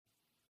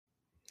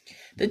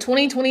The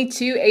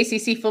 2022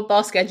 ACC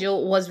football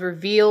schedule was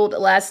revealed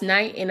last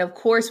night. And of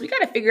course, we got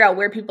to figure out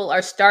where people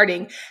are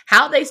starting.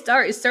 How they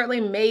start is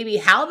certainly maybe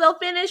how they'll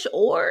finish,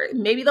 or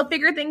maybe they'll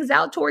figure things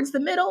out towards the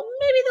middle.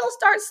 Maybe they'll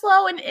start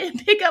slow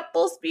and pick up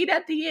full speed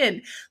at the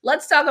end.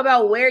 Let's talk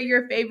about where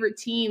your favorite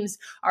teams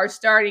are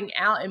starting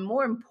out. And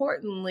more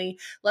importantly,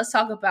 let's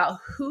talk about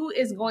who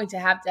is going to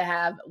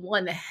have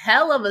one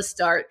hell of a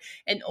start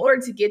in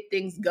order to get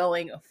things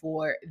going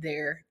for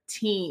their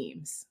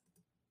teams.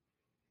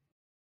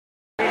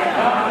 You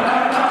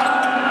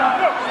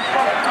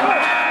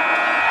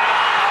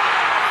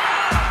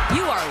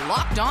are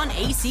Locked On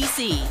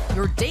ACC,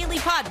 your daily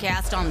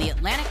podcast on the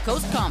Atlantic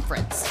Coast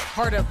Conference,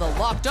 part of the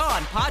Locked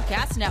On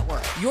Podcast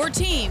Network, your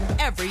team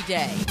every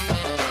day.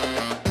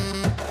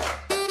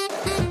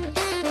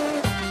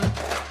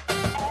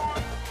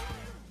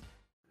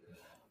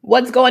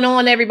 What's going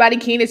on, everybody?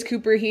 Candace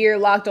Cooper here,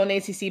 Locked On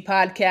ACC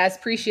podcast.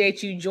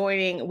 Appreciate you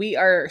joining. We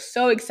are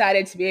so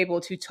excited to be able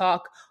to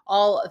talk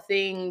all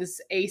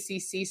things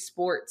ACC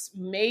sports,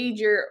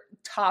 major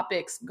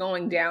topics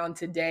going down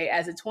today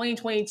as the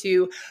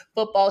 2022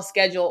 football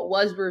schedule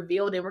was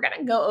revealed. And we're going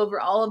to go over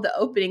all of the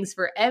openings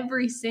for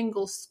every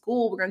single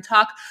school. We're going to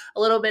talk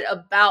a little bit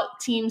about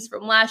teams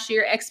from last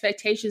year,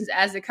 expectations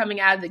as they're coming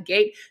out of the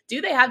gate.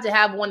 Do they have to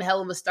have one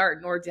hell of a start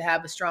in order to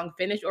have a strong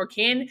finish, or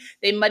can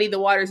they muddy the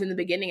waters in the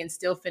beginning and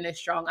still finish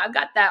strong? I've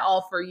got that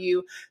all for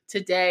you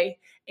today,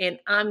 and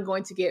I'm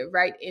going to get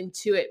right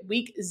into it.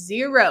 Week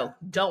 0,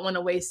 don't want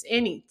to waste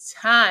any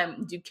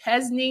time.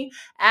 Duquesne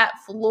at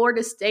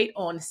Florida State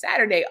on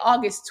Saturday,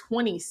 August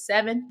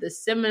 27th. The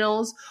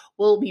Seminoles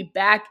will be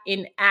back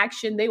in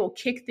action. They will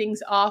kick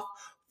things off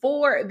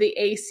for the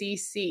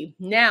ACC.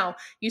 Now,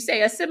 you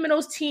say a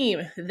Seminoles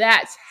team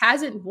that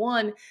hasn't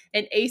won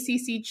an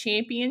ACC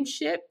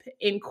championship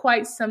in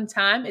quite some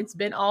time. It's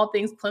been all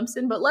things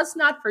Clemson, but let's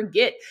not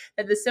forget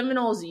that the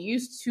Seminoles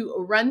used to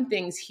run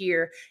things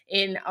here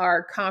in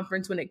our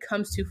conference when it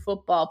comes to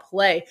football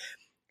play.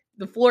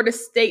 The Florida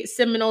State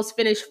Seminoles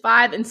finished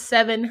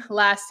 5-7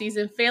 last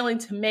season, failing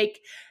to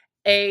make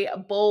a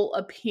bowl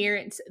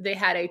appearance. They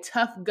had a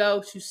tough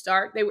go to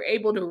start. They were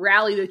able to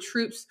rally the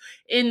troops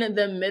in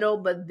the middle,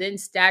 but then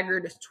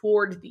staggered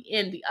toward the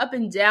end. The up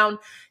and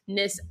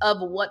downness of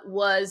what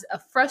was a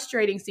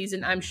frustrating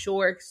season, I'm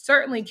sure,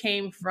 certainly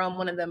came from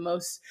one of the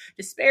most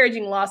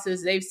disparaging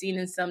losses they've seen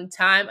in some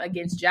time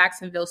against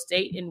Jacksonville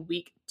State in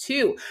week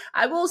 2.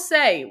 I will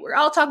say, we're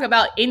all talking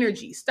about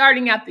energy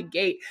starting out the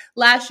gate.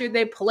 Last year,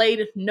 they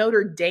played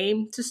Notre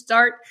Dame to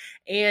start,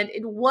 and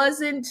it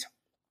wasn't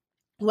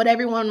what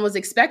everyone was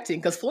expecting,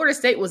 because Florida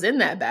State was in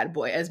that bad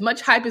boy. As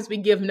much hype as we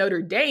give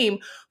Notre Dame,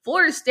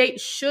 Florida State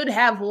should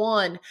have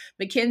won.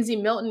 McKenzie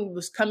Milton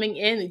was coming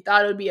in. He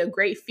thought it would be a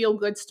great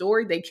feel-good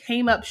story. They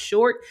came up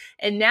short,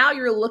 and now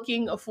you're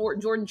looking for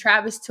Jordan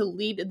Travis to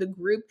lead the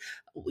group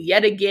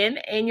yet again,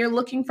 and you're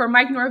looking for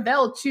Mike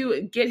Norvell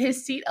to get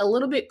his seat a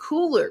little bit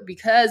cooler,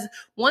 because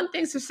one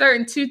thing's for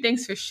certain, two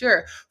things for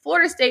sure.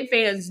 Florida State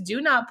fans do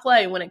not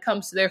play when it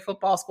comes to their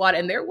football squad,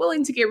 and they're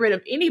willing to get rid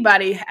of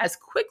anybody as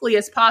quickly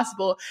as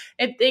possible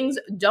if things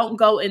don't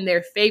go in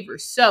their favor.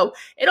 So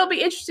it'll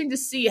be interesting to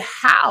see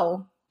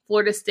how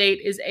Florida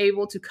State is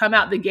able to come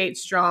out the gate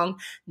strong,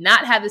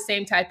 not have the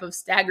same type of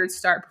staggered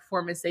start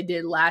performance they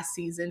did last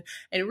season,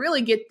 and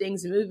really get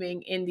things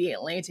moving in the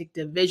Atlantic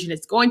Division.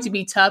 It's going to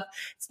be tough.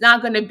 It's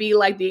not going to be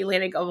like the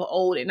Atlantic of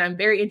old, and I'm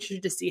very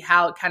interested to see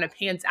how it kind of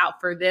pans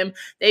out for them.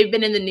 They've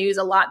been in the news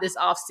a lot this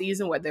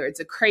offseason, whether it's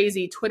a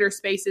crazy Twitter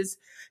Spaces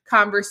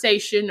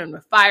conversation on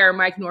the fire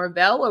Mike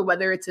Norvell, or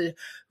whether it's a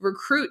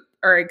recruit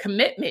or a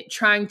commitment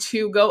trying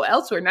to go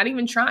elsewhere, not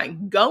even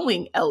trying,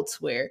 going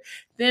elsewhere.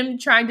 Them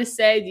trying to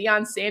say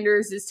Deion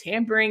Sanders is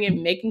tampering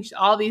and making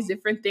all these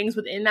different things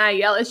with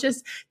NIL.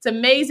 It's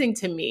amazing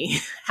to me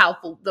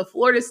how the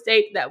Florida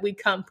State that we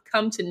come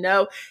to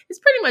know is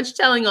pretty much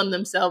telling on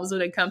themselves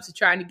when it comes to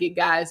trying to get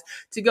guys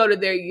to go to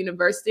their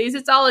universities.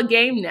 It's all a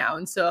game now.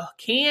 And so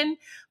can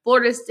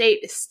Florida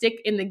State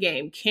stick in the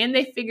game? Can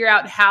they figure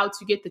out how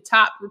to get the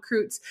top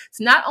recruits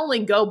to not only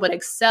go, but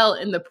excel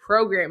in the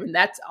program? And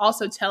that's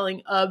also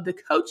telling of the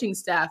coaching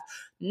staff.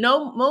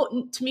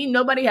 To me,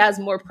 nobody has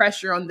more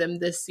pressure on them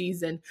this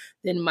season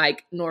than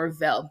Mike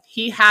Norvell.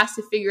 He has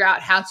to figure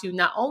out how to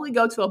not only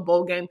go to a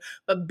bowl game,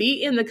 but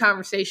be in the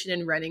conversation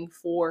and running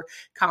for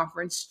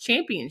conference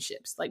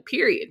championships,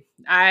 period.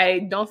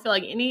 I don't feel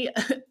like any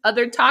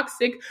other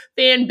toxic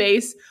fan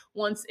base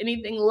wants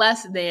anything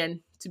less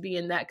than to be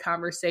in that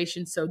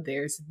conversation. So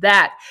there's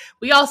that.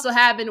 We also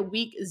have in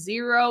week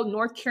 0,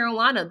 North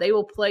Carolina. They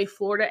will play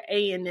Florida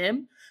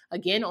A&M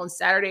again on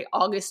Saturday,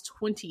 August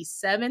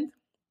 27th.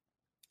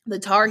 The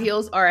Tar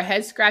Heels are a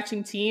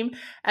head-scratching team,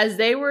 as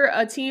they were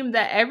a team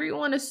that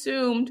everyone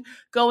assumed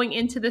going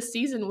into the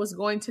season was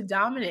going to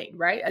dominate,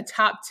 right? A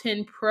top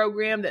 10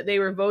 program that they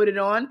were voted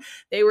on.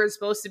 They were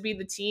supposed to be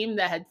the team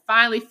that had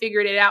finally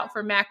figured it out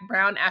for Mack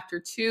Brown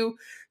after 2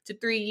 to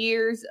 3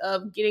 years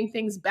of getting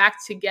things back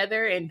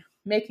together and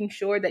making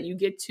sure that you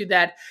get to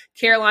that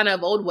Carolina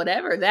of old,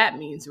 whatever that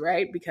means,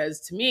 right? Because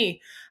to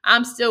me,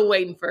 I'm still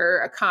waiting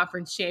for a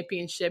conference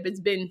championship. It's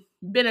been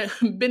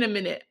a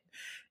minute.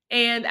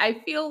 And I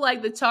feel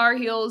like the Tar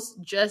Heels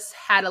just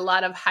had a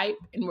lot of hype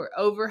and were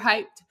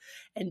overhyped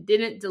and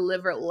didn't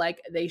deliver like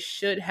they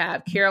should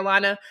have.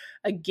 Carolina,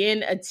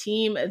 again, a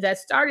team that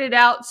started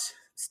out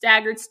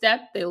staggered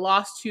step. They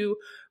lost to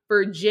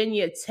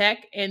Virginia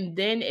Tech, and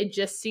then it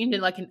just seemed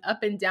like an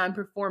up and down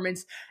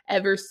performance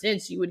ever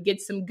since. You would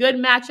get some good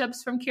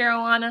matchups from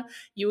Carolina.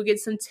 You would get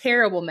some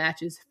terrible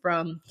matches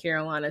from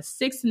Carolina.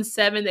 6 and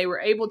 7, they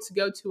were able to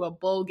go to a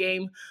bowl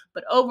game,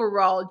 but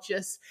overall,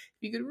 just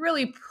you could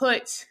really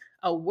put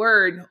a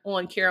word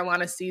on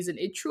Carolina's season,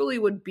 it truly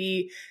would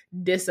be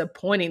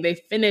disappointing. They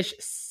finished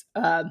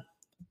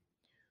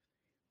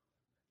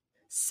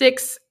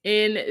fifth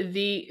in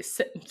the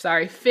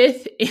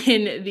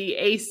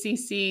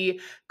ACC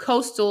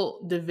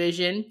Coastal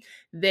Division.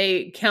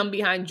 They come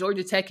behind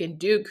Georgia Tech and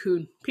Duke,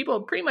 who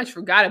people pretty much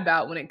forgot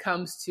about when it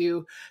comes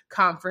to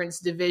conference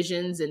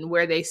divisions and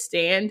where they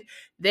stand.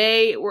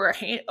 They were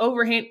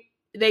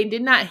they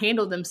did not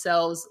handle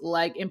themselves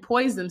and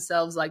poise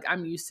themselves like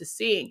I'm used to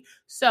seeing.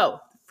 So,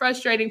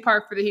 frustrating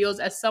part for the Heels.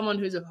 As someone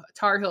who's a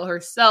Tar Heel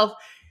herself,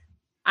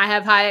 I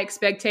have high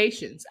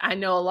expectations. I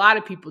know a lot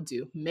of people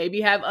do,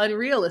 maybe have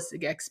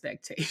unrealistic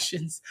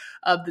expectations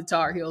of the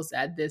Tar Heels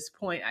at this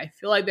point. I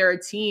feel like they're a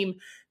team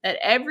that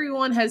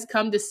everyone has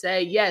come to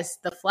say, yes,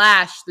 the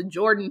Flash, the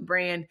Jordan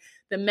brand,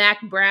 the Mac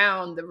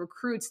Brown, the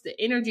recruits, the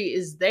energy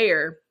is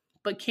there.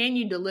 But can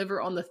you deliver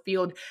on the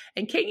field,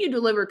 and can you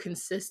deliver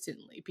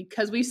consistently?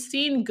 Because we've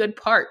seen good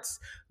parts,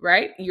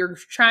 right? You're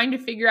trying to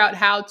figure out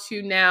how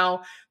to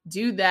now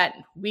do that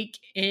week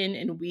in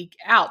and week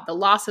out. The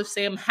loss of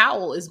Sam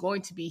Howell is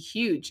going to be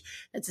huge.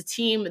 It's a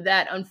team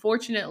that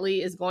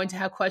unfortunately is going to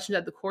have questions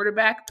at the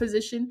quarterback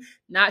position.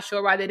 Not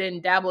sure why they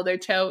didn't dabble their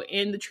toe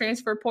in the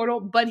transfer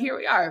portal, but here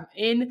we are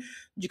in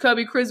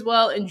Jacoby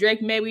Criswell and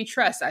Drake May we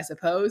trust, I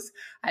suppose.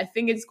 I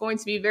think it's going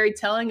to be very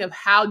telling of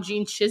how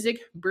Gene Chizik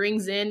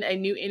brings in a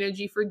new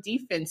energy for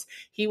defense.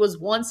 He was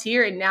once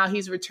here and now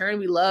he's returned.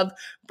 We love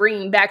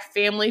bringing back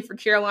family for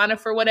Carolina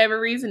for whatever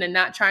reason and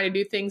not trying to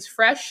do things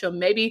fresh. So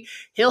maybe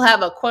he'll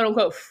have a quote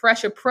unquote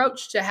fresh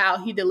approach to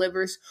how he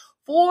delivers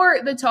for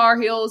the Tar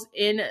Heels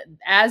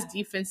as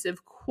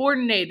defensive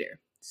coordinator.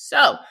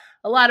 So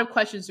a lot of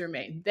questions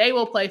remain. They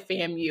will play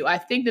FAMU. I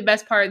think the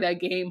best part of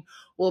that game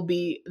will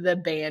be the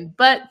band,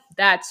 but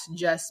that's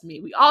just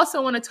me. We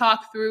also want to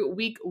talk through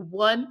week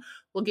 1.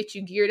 We'll get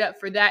you geared up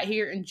for that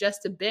here in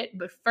just a bit.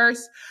 But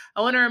first,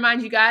 I want to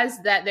remind you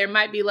guys that there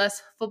might be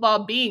less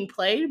football being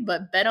played,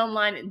 but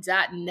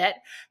betonline.net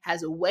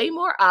has way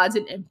more odds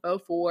and info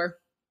for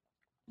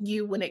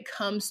you when it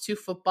comes to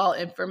football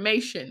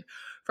information.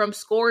 From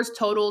scores,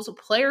 totals,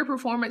 player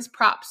performance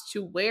props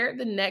to where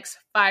the next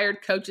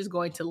fired coach is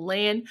going to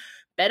land,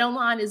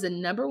 BetOnline is the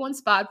number one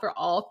spot for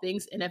all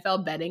things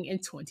NFL betting in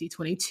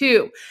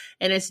 2022.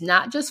 And it's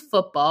not just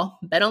football.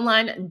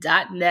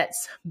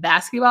 BetOnline.net's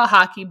basketball,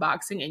 hockey,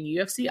 boxing, and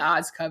UFC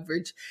odds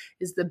coverage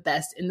is the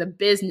best in the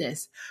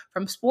business.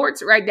 From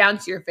sports right down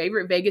to your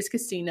favorite Vegas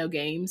casino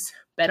games,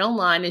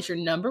 BetOnline is your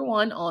number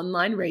one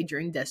online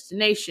wagering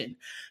destination.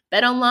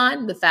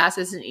 BetOnline, the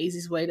fastest and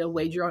easiest way to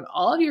wager on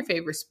all of your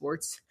favorite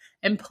sports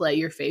and play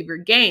your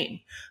favorite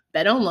game.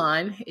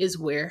 BetOnline is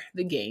where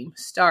the game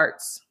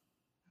starts.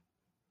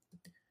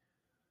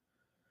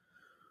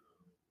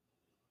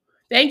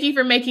 Thank you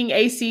for making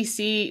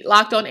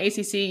Locked On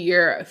ACC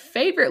your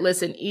favorite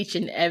listen each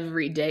and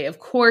every day. Of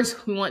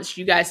course, we want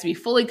you guys to be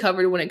fully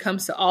covered when it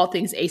comes to all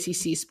things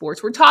ACC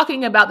sports. We're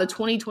talking about the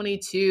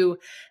 2022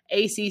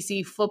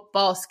 ACC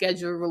football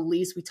schedule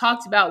release. We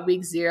talked about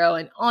week 0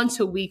 and on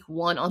to week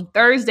 1. On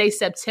Thursday,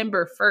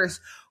 September 1st,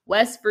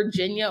 West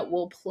Virginia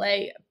will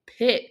play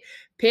Pitt.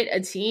 Pitt,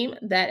 a team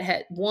that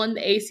had won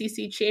the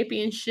ACC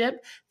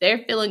championship.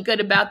 They're feeling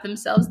good about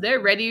themselves. They're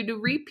ready to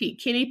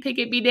repeat. Kenny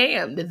Pickett be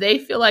damned. They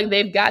feel like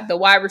they've got the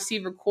wide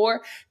receiver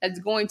core that's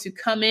going to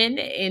come in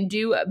and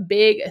do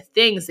big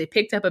things. They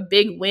picked up a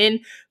big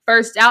win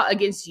first out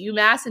against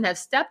UMass and have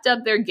stepped up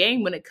their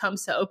game when it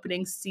comes to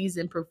opening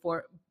season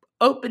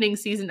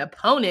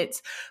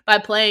opponents by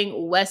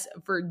playing West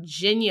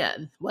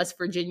Virginia. West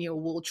Virginia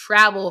will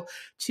travel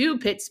to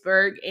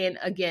Pittsburgh. And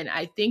again,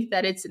 I think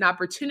that it's an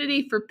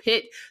opportunity for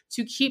Pitt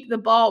to keep the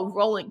ball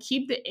rolling,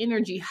 keep the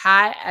energy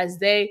high as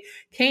they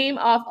came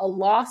off a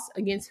loss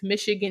against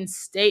Michigan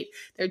State.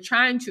 They're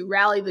trying to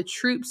rally the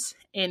troops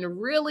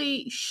and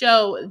really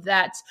show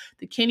that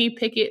the Kenny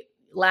Pickett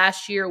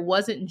last year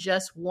wasn't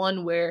just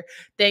one where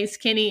thanks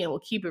Kenny and we'll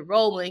keep it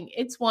rolling.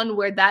 It's one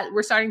where that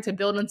we're starting to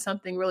build on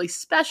something really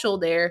special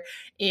there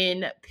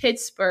in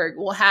Pittsburgh.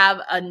 We'll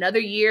have another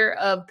year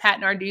of Pat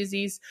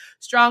Narduzzi's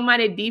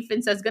strong-minded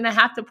defense that's going to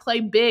have to play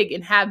big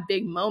and have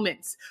big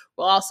moments.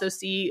 We'll also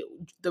see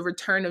the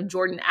return of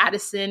Jordan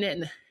Addison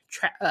and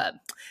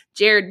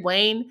Jared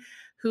Wayne,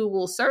 who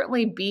will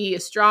certainly be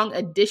strong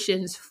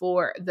additions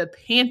for the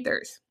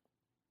Panthers.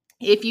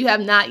 If you have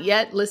not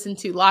yet listened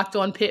to Locked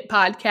On Pitt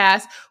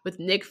podcast with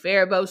Nick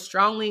Faribault,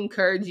 strongly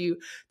encourage you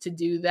to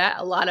do that.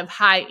 A lot of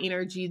high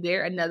energy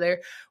there.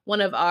 Another one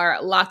of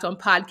our Locked On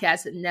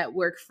Podcast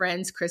Network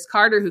friends, Chris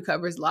Carter, who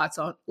covers Locked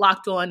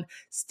On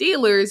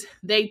Steelers,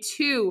 they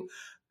too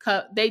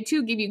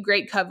give you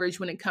great coverage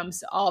when it comes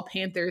to all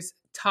Panthers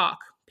talk.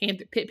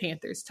 Pitt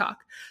Panthers talk.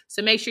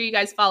 So make sure you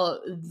guys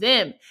follow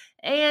them.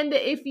 And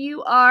if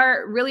you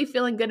are really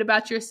feeling good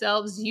about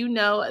yourselves, you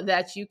know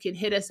that you can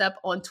hit us up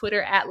on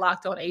Twitter at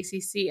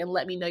LockedOnACC and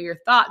let me know your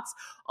thoughts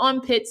on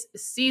Pitt's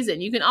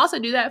season. You can also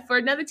do that for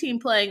another team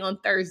playing on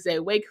Thursday,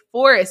 Wake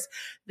Forest.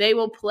 They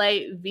will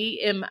play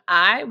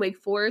VMI, Wake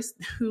Forest,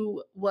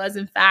 who was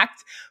in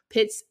fact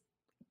Pitt's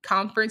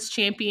conference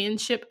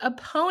championship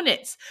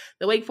opponents.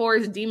 The Wake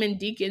Forest Demon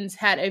Deacons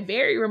had a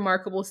very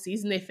remarkable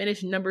season. They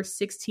finished number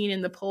 16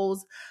 in the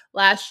polls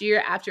last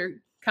year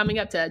after coming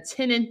up to a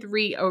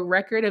 10-3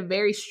 record, a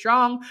very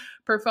strong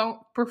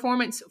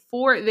performance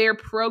for their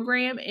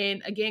program.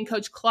 And again,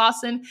 Coach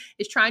Clausen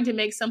is trying to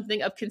make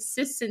something of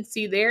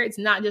consistency there. It's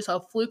not just a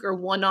fluke or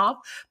one-off,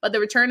 but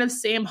the return of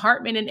Sam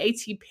Hartman and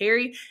A.T.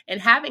 Perry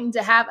and having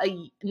to have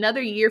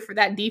another year for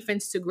that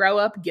defense to grow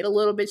up, get a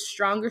little bit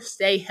stronger,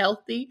 stay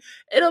healthy.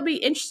 It'll be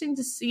interesting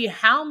to see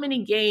how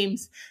many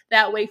games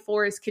that Wake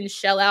Forest can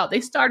shell out.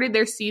 They started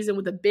their season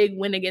with a big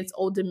win against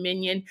Old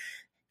Dominion,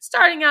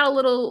 starting out a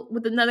little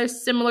with another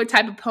similar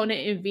type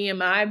opponent in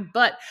VMI.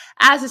 But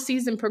as the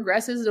season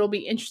progresses, it'll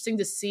be interesting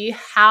to see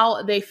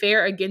how they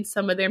fare against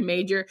some of their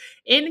major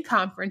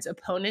in-conference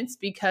opponents,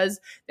 because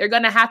they're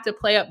going to have to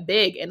play up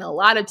big. And a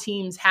lot of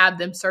teams have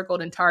them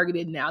circled and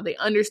targeted now. They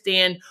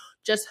understand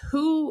just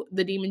who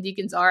the Demon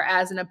Deacons are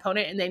as an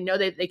opponent, and they know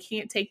that they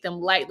can't take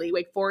them lightly.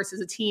 Wake Forest is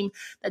a team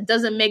that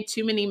doesn't make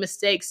too many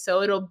mistakes,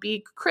 so it'll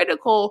be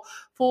critical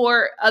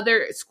for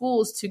other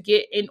schools to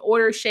get in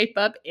order, shape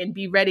up, and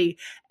be ready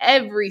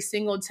every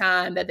single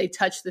time that they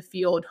touch the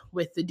field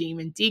with the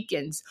Demon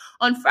Deacons.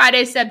 On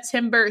Friday,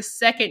 September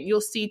 2nd,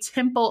 you'll see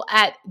Temple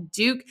at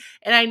Duke,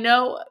 and I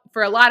know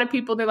for a lot of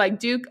people, they're like,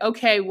 Duke,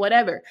 okay,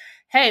 whatever.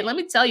 Hey, let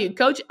me tell you,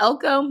 Coach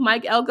Elko,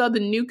 Mike Elko, the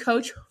new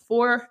coach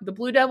for the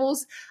Blue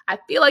Devils, I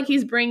feel like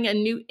he's bringing a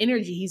new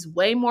energy. He's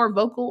way more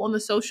vocal on the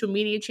social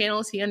media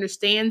channels. He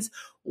understands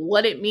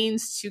what it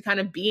means to kind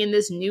of be in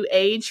this new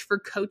age for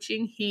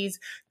coaching. He's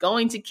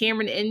going to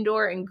Cameron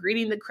Indoor and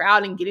greeting the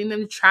crowd and getting them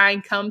to try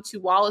and come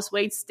to Wallace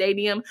Wade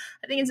Stadium.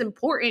 I think it's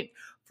important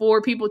for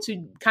people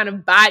to kind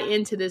of buy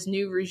into this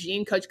new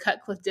regime. Coach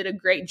Cutcliffe did a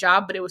great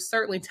job, but it was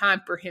certainly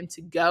time for him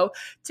to go.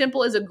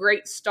 Temple is a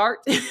great start,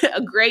 a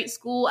great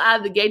school out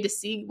of the gate to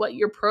see what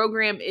your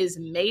program is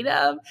made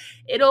of.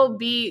 It'll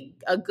be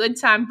a good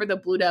time for the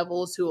Blue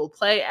Devils, who will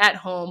play at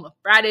home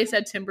Friday,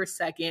 September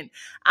 2nd.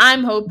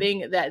 I'm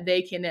hoping that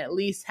they can at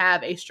least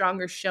have a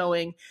stronger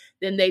showing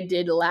than they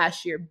did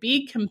last year.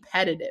 Be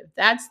competitive.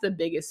 That's the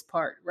biggest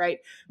part, right?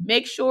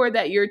 Make sure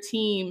that your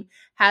team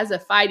has a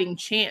fighting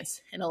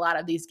chance in a lot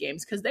of these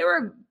games, because there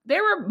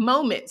were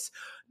moments,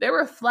 there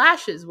were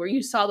flashes where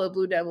you saw the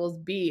Blue Devils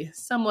be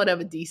somewhat of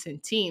a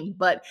decent team,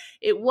 but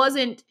it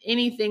wasn't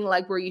anything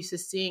like we're used to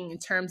seeing in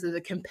terms of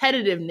the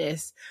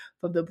competitiveness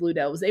of the Blue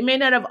Devils. They may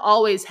not have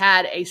always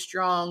had a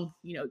strong,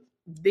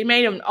 they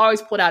may have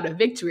always pulled out a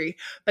victory,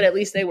 but at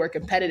least they were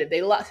competitive.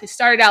 They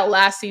started out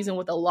last season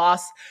with a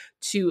loss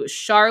to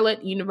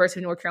Charlotte,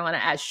 University of North Carolina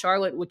at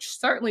Charlotte, which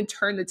certainly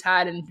turned the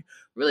tide and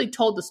really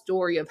told the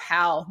story of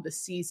how the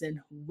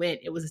season went.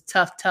 It was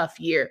a tough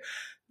year.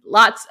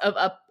 Lots of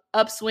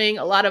upswing,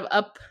 a lot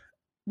of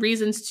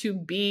reasons to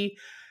be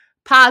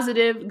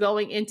positive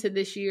going into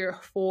this year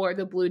for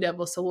the Blue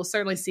Devils. So we'll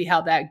certainly see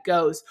how that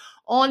goes.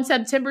 On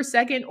September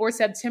 2nd or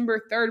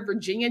September 3rd,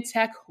 Virginia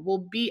Tech will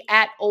be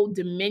at Old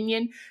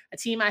Dominion, a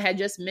team I had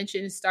just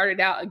mentioned started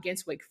out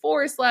against Wake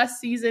Forest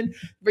last season.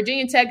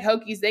 Virginia Tech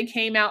Hokies, they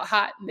came out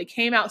hot and they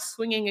came out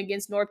swinging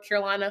against North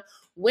Carolina,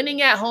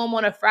 winning at home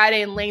on a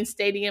Friday in Lane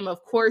Stadium.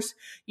 Of course,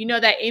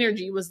 that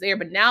energy was there,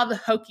 but now the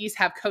Hokies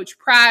have Coach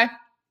Pry.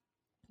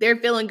 They're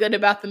feeling good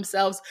about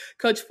themselves.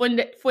 Coach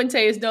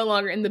Fuente is no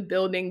longer in the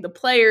building. The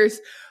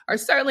players are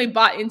certainly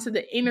bought into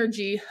the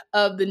energy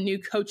of the new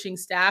coaching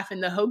staff,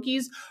 and the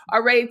Hokies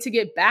are ready to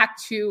get back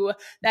to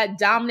that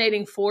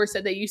dominating force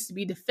that they used to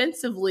be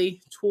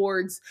defensively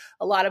towards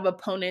a lot of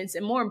opponents,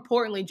 and more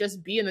importantly,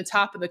 just be in the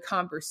top of the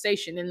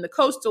conversation. In the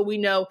Coastal, we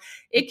know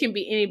it can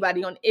be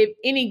anybody on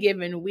any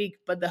given week,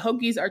 but the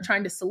Hokies are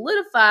trying to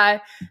solidify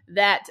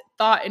that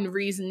thought and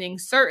reasoning,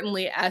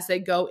 certainly as they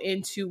go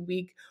into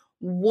week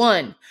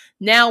 1.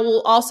 Now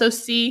we'll also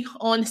see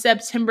on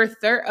September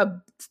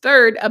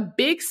 3rd a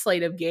big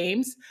slate of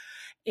games,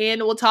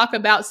 and we'll talk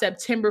about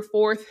September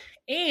 4th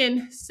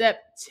and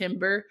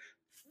September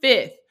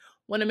 5th.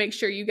 Want to make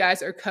sure you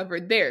guys are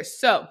covered there.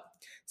 So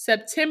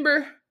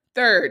September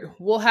 3rd,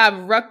 we'll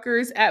have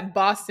Rutgers at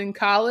Boston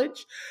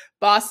College.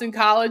 Boston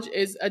College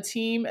is a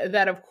team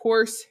that, of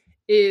course,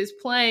 is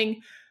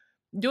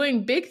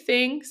doing big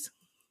things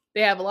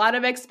They have a lot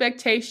of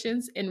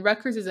expectations, and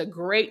Rutgers is a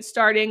great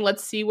starting.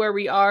 Let's see where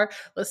we are.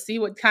 Let's see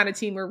what kind of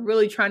team we're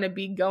really trying to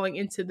be going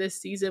into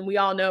this season. We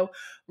all know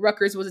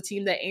Rutgers was a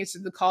team that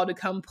answered the call to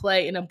come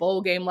play in a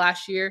bowl game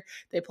last year.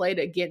 They played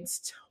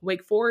against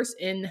Wake Forest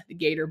in the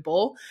Gator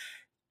Bowl.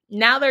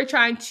 Now they're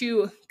trying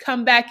to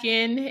come back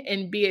in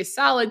and be a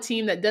solid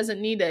team that doesn't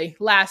need a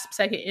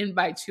last-second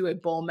invite to a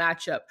bowl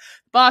matchup.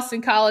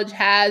 Boston College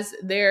has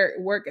their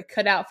work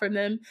cut out for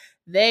them.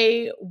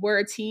 They were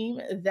a team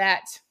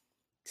that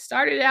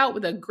started out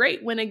with a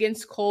great win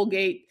against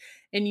Colgate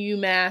and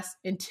UMass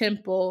and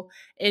Temple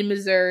in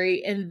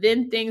Missouri, and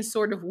then things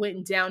sort of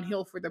went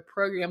downhill for the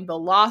program. The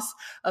loss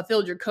of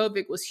Phil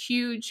Dracovic was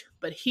huge,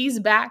 but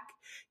he's back.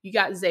 You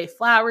got Zay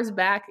Flowers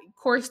back. Of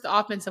course, the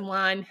offensive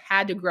line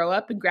had to grow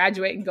up and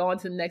graduate and go on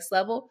to the next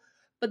level,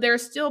 but there are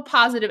still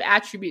positive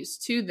attributes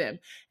to them.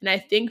 And I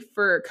think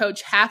for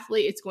Coach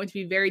Hafley, it's going to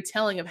be very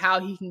telling of how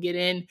he can get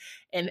in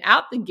and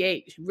out the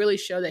gate, really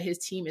show that his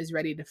team is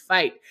ready to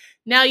fight.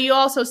 Now you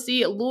also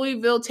see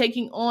Louisville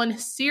taking on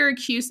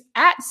Syracuse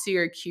at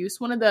Syracuse,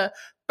 one of the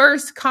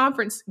first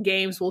conference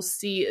games we'll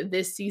see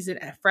this season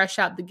fresh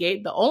out the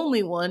gate. The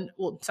only one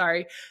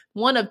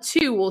of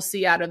two we'll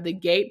see out of the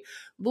gate.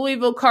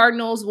 Louisville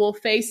Cardinals will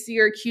face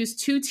Syracuse,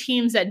 two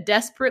teams that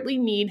desperately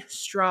need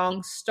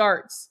strong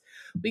starts.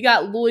 We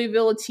got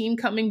Louisville, a team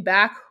coming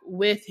back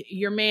with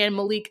your man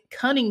Malik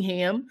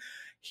Cunningham.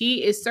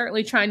 He is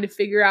certainly trying to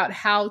figure out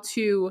how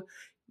to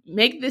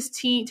take this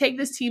team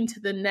to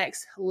the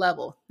next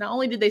level. Not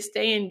only did they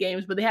stay in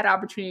games, but they had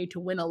opportunity to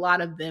win a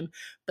lot of them,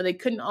 but they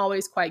couldn't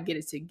always quite get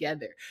it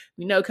together.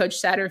 We know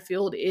Coach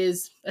Satterfield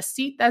is a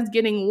seat that's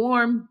getting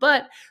warm,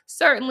 but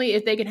certainly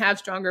if they can have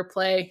stronger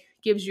play,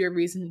 gives you a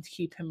reason to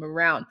keep him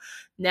around.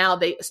 Now,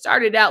 they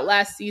started out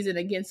last season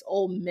against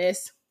Ole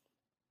Miss,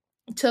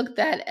 took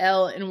that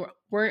L and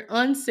were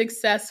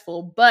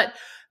unsuccessful, but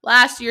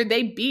last year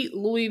they beat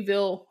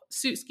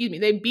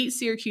they beat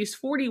Syracuse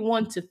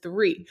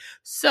 41-3.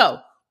 So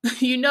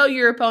you know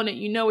your opponent,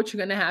 you know what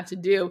you're going to have to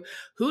do.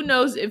 Who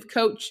knows if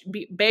Coach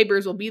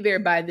Babers will be there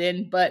by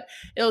then, but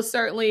it'll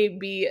certainly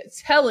be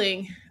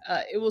telling.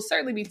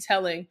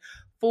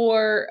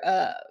 For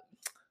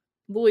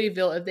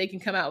Louisville if they can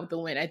come out with a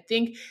win. I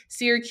think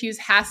Syracuse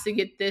has to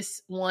get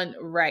this one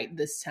right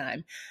this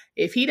time.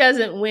 If he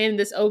doesn't win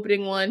this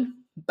opening one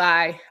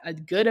by a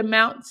good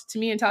amount to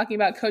me, and talking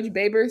about Coach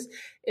Babers,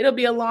 it'll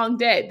be a long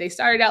day. They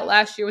started out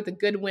last year with a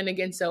good win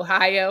against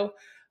Ohio.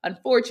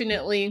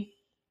 Unfortunately,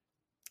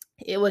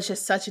 it was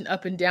just such an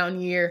up and down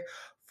year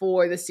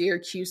for the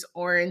Syracuse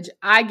Orange.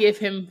 I give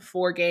him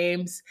 4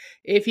 games.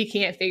 If he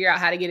can't figure out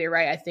how to get it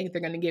right, I think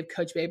they're going to give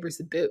Coach Babers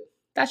the boot.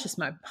 That's just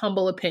my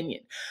humble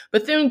opinion.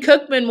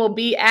 Bethune-Cookman will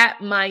be at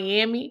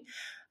Miami.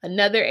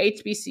 Another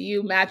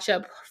HBCU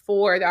matchup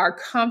for our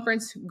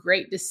conference.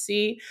 Great to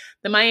see.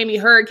 The Miami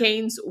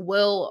Hurricanes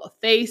will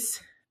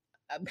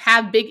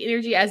have big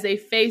energy as they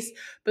face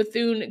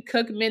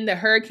Bethune-Cookman. The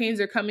Hurricanes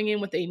are coming in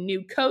with a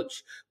new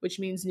coach, which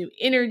means new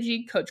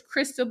energy. Coach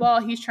Cristobal,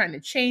 he's trying to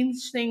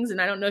change things,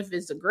 and I don't know if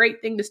it's a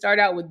great thing to start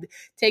out with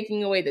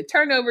taking away the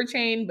turnover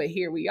chain, but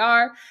here we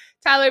are.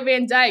 Tyler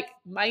Van Dyke,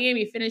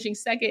 Miami finishing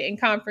second in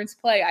conference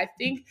play. I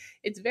think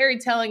it's very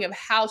telling of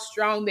how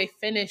strong they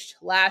finished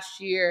last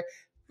year.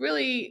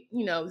 Really,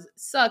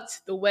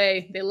 sucked the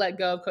way they let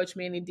go of Coach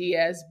Manny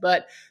Diaz.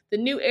 But the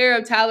new era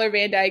of Tyler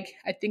Van Dyke,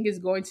 I think, is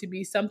going to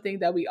be something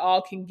that we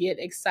all can get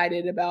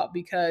excited about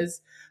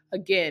because,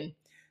 again,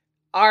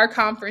 our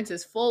conference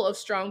is full of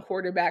strong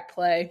quarterback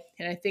play.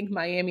 And I think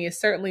Miami is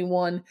certainly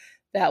one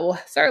that will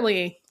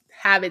certainly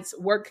have its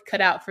work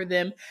cut out for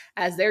them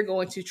as they're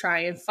going to try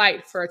and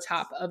fight for a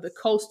top of the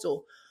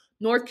Coastal.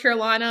 North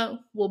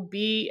Carolina will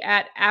be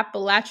at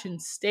Appalachian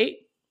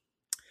State.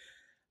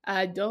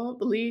 North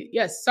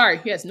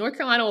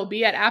Carolina will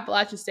be at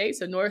Appalachian State.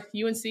 So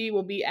UNC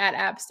will be at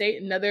App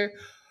State. Another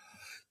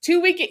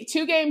 2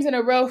 games in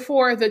a row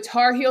for the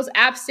Tar Heels.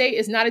 App State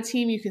is not a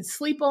team you can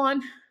sleep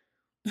on.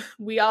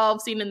 We all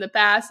have seen in the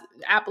past,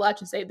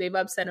 Appalachian State, they've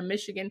upset a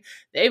Michigan.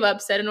 They've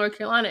upset a North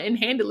Carolina, and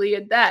handily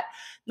at that.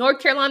 North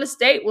Carolina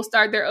State will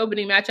start their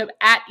opening matchup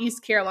at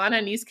East Carolina,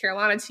 an East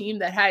Carolina team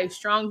that had a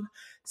strong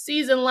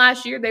season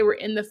last year. They were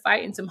in the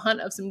fight and some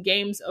hunt of some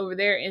games over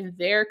there in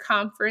their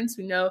conference.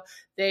 We know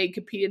they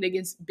competed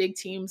against big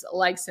teams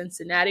like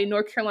Cincinnati.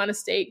 North Carolina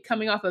State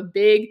coming off a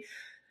big,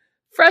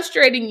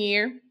 frustrating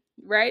year.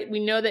 Right? We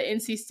know that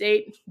NC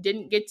State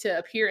didn't get to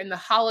appear in the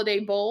Holiday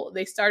Bowl.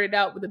 They started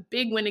out with a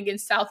big win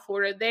against South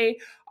Florida. They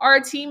are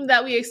a team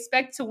that we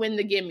expect to win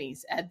the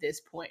gimmies at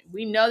this point.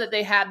 We know that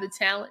they have the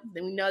talent,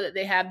 and we know that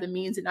they have the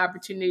means and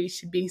opportunities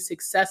to be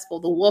successful.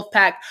 The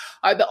Wolfpack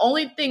are the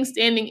only thing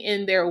standing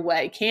in their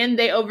way. Can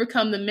they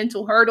overcome the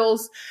mental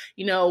hurdles,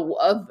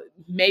 of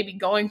maybe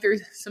going through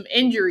some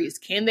injuries?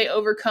 Can they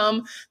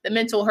overcome the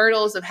mental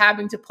hurdles of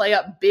having to play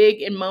up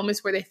big in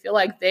moments where they feel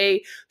like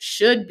they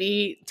should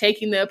be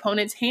taking the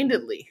opponents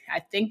handedly? I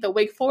think the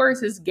Wake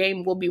Forest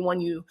game will be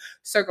one you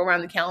circle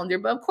around the calendar.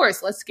 But of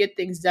course, let's get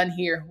things done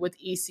here with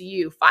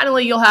ECU.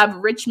 Finally, you'll have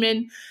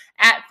Richmond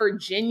at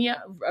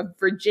Virginia, a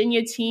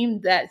Virginia team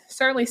that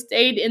certainly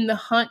stayed in the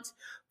hunt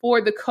for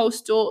the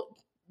Coastal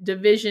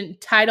Division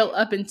title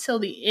up until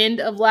the end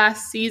of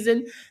last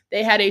season.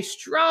 They had a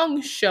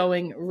strong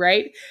showing,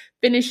 right?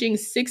 Finishing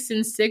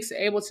 6-6,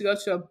 able to go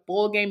to a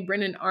bowl game.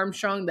 Brennan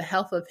Armstrong, the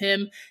health of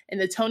him and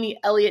the Tony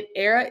Elliott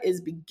era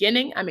is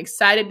beginning. I'm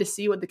excited to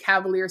see what the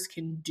Cavaliers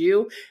can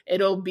do.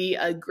 It'll be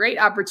a great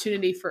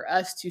opportunity for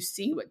us to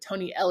see what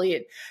Tony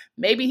Elliott,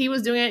 maybe he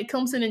was doing at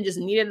Clemson and just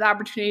needed the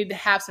opportunity to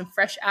have some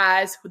fresh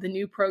eyes with a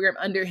new program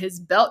under his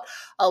belt.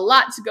 A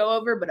lot to go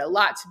over, but a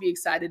lot to be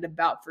excited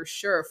about for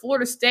sure.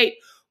 Florida State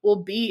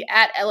will be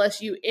at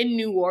LSU in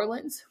New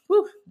Orleans.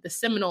 Whew, the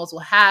Seminoles will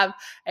have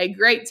a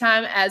great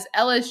time as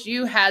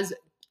LSU has,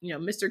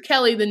 Mr.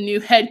 Kelly, the new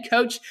head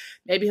coach.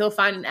 Maybe he'll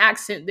find an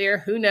accent there.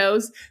 Who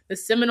knows? The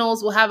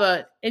Seminoles will have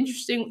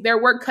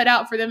their work cut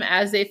out for them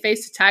as they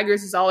face the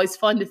Tigers. It's always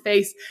fun to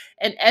face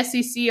an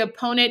SEC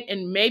opponent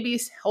and maybe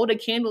hold a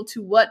candle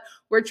to what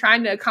we're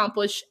trying to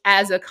accomplish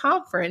as a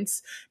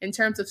conference in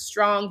terms of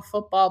strong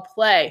football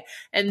play.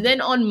 And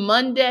then on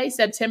Monday,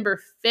 September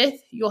 5th,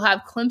 you'll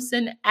have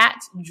Clemson at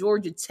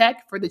Georgia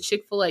Tech for the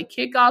Chick-fil-A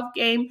kickoff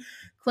game.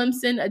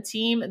 Clemson, a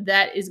team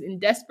that is in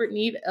desperate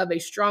need of a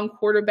strong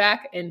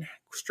quarterback and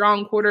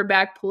strong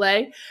quarterback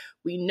play.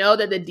 We know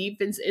that the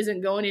defense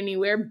isn't going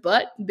anywhere,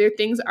 but their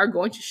things are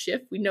going to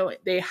shift. We know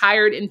they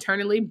hired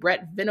internally.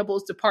 Brett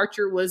Venables'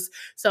 departure was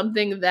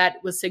something that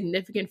was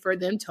significant for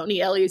them.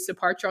 Tony Elliott's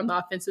departure on the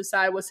offensive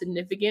side was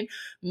significant.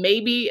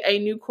 Maybe a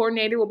new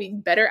coordinator will be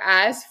better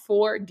eyes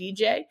for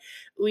DJ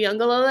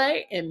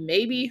Uiagalelei, and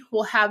maybe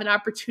we'll have an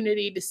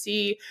opportunity to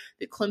see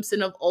the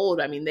Clemson of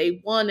old. I mean,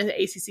 they won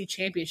the ACC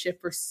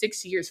championship for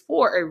 6 years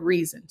for a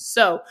reason.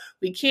 So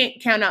we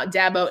can't count out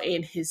Dabo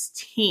and his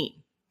team.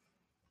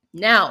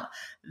 Now,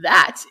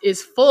 that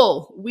is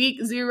full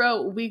week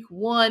 0, week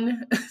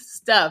 1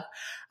 stuff.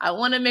 I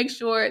want to make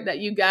sure that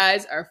you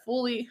guys are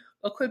fully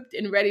equipped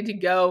and ready to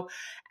go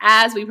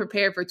as we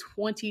prepare for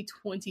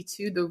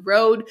 2022. The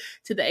road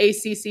to the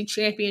ACC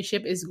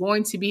championship is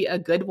going to be a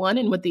good one,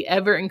 and with the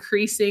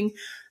ever-increasing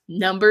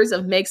numbers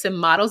of makes and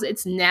models,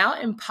 it's now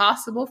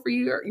impossible for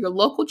your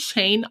local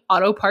chain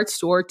auto parts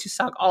store to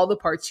stock all the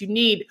parts you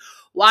need.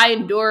 Why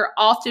endure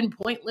often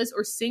pointless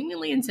or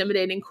seemingly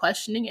intimidating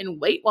questioning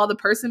and wait while the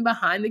person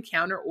behind the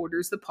counter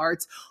orders the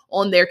parts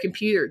on their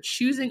computer,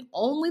 choosing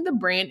only the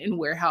brand and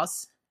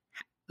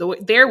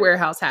their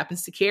warehouse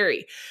happens to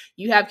carry?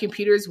 You have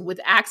computers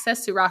with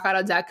access to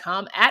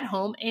rockauto.com at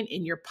home and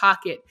in your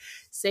pocket.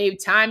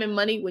 Save time and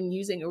money when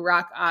using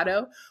Rock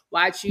Auto.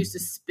 Why choose to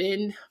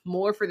spend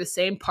more for the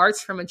same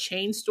parts from a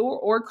chain store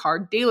or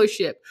car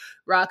dealership?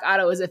 Rock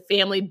Auto is a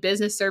family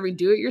business serving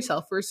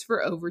do-it-yourselfers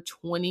for over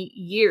 20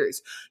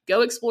 years.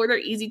 Go explore their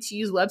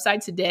easy-to-use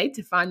website today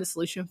to find the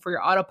solution for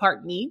your auto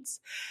part needs.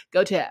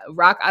 Go to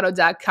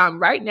rockauto.com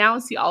right now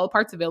and see all the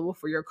parts available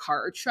for your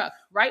car or truck.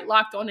 Right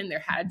locked on in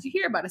there. How did you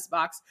hear about us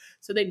box?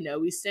 So they know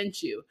we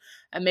sent you.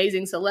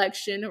 Amazing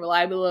selection,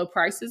 reliable low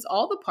prices,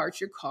 all the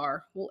parts your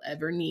car will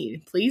ever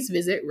need. Please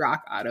visit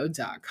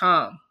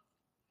rockauto.com.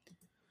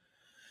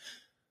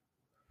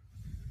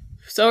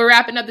 So we're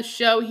wrapping up the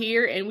show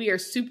here, and we are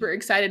super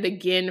excited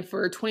again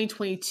for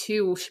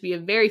 2022. It should be a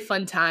very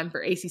fun time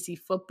for ACC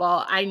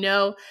football. I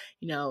know,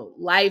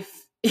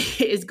 life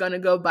is going to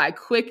go by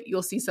quick.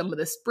 You'll see some of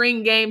the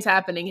spring games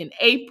happening in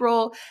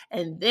April,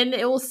 and then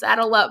it will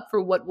saddle up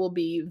for what will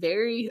be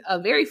a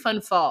very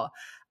fun fall.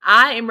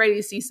 I am ready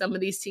to see some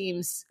of these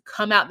teams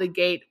come out the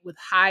gate with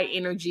high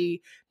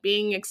energy,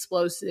 being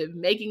explosive,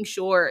 making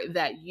sure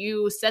that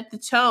you set the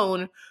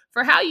tone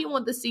for how you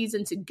want the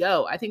season to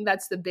go. I think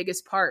that's the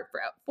biggest part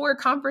for a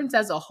conference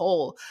as a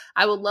whole.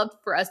 I would love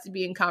for us to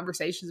be in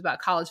conversations about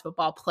college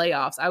football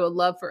playoffs. I would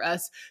love for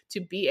us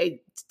to be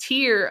a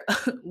tier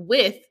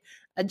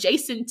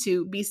adjacent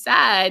to,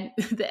 beside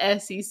the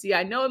SEC.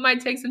 I know it might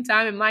take some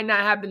time. It might not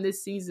happen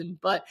this season,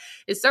 but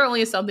it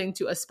certainly is something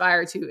to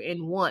aspire to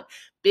and want.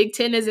 Big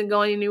Ten isn't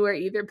going anywhere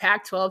either.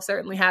 Pac-12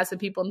 certainly has some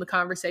people in the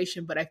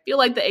conversation, but I feel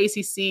like the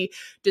ACC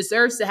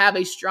deserves to have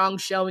a strong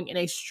showing and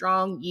a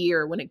strong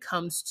year when it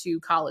comes to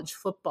college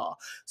football.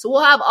 So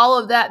we'll have all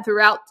of that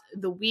throughout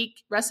the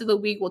week. Rest of the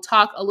week, we'll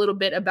talk a little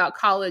bit about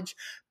college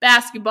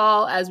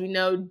basketball. As we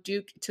know,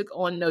 Duke took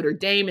on Notre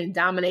Dame in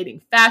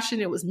dominating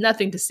fashion. It was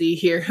nothing to see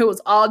here. It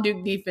was all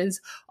Duke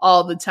defense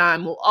all the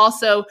time. We'll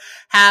also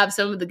have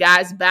some of the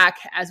guys back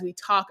as we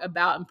talk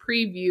about and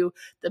preview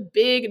the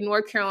big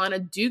North Carolina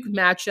Duke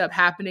matchup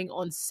happening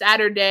on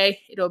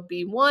Saturday. It'll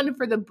be one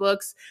for the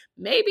books.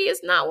 Maybe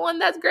it's not one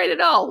that's great at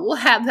all. We'll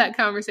have that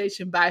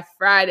conversation by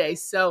Friday.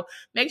 So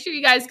make sure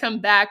you guys come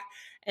back,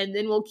 and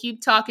then we'll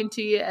keep talking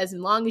to you as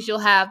long as you'll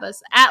have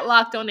us at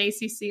Locked On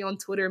ACC on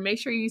Twitter. Make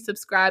sure you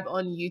subscribe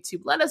on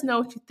YouTube. Let us know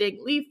what you think.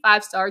 Leave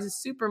 5 stars.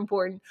 It's super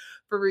important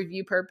for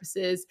review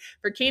purposes.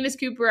 For Candace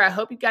Cooper, I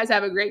hope you guys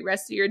have a great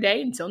rest of your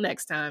day. Until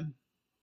next time.